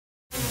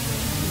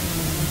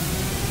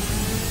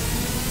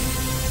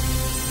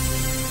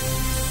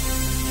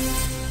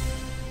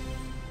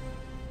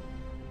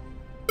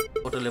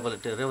water level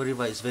at River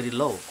River is very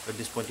low at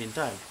this point in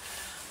time.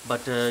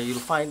 But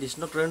you'll find it's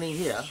not raining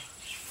here.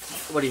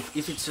 But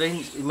if it's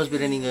raining, it must be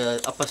raining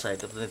upper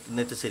side of the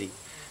Nath city.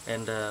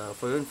 And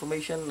for your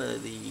information,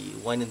 the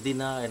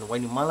Wainandina and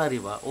Wainimala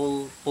River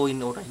all pour in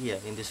water here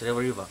in this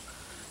River River.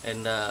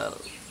 And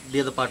the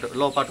other part,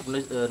 lower part of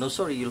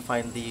Nosori, you'll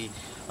find the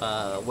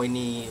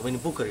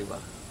Wainibuka River.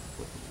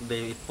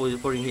 They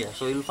pouring here.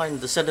 So you'll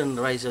find the sudden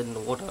rise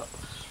in water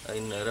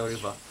in River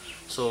River.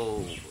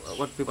 So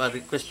what people, I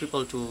request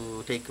people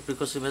to take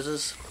precautionary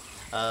measures.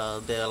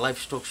 Their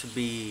livestock should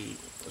be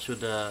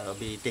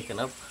taken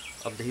up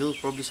the hill,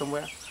 probably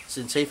somewhere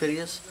in safe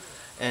areas.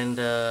 And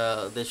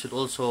they should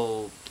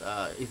also,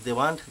 if they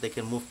want, they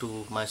can move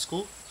to my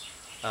school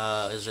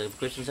as a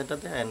evacuation center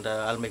there, and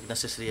I'll make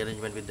necessary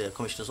arrangement with the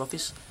commissioner's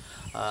office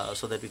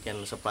so that we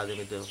can supply them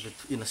with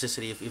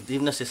necessary, if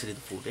necessary,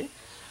 the food.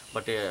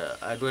 But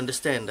I do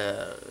understand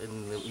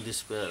in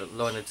this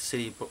low energy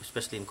city,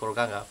 especially in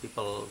Koroganga,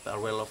 people are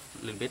well off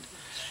a little bit.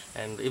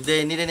 And if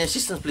they need any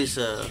assistance, please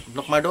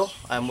knock my door.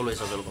 I'm always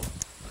available.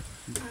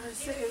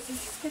 So,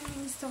 Assistant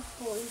Minister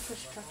for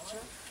Infrastructure,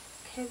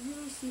 have you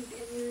received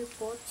any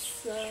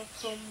reports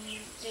from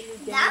any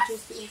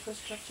damages to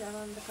infrastructure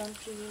around the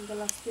country in the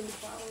last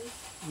 24 hours?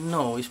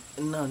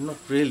 No, not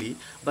really.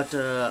 But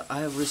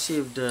I have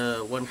received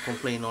one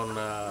complaint on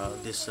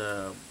this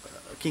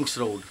King's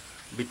Road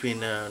between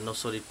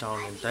Nosori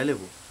town and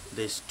Tailevu.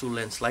 There's 2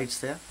 landslides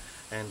there,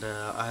 and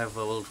I have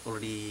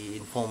already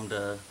informed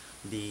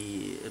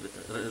the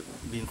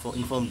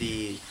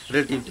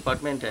relative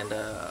department, and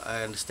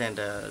I understand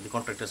the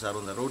contractors are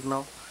on the road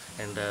now,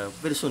 and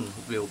very soon it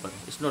will be open.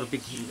 It's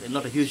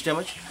not a huge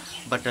damage,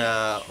 but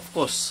of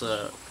course,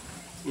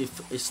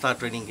 if it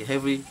starts raining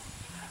heavy,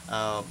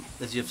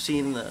 as you have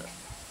seen,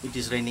 it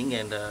is raining,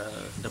 and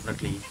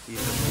definitely you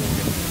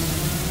have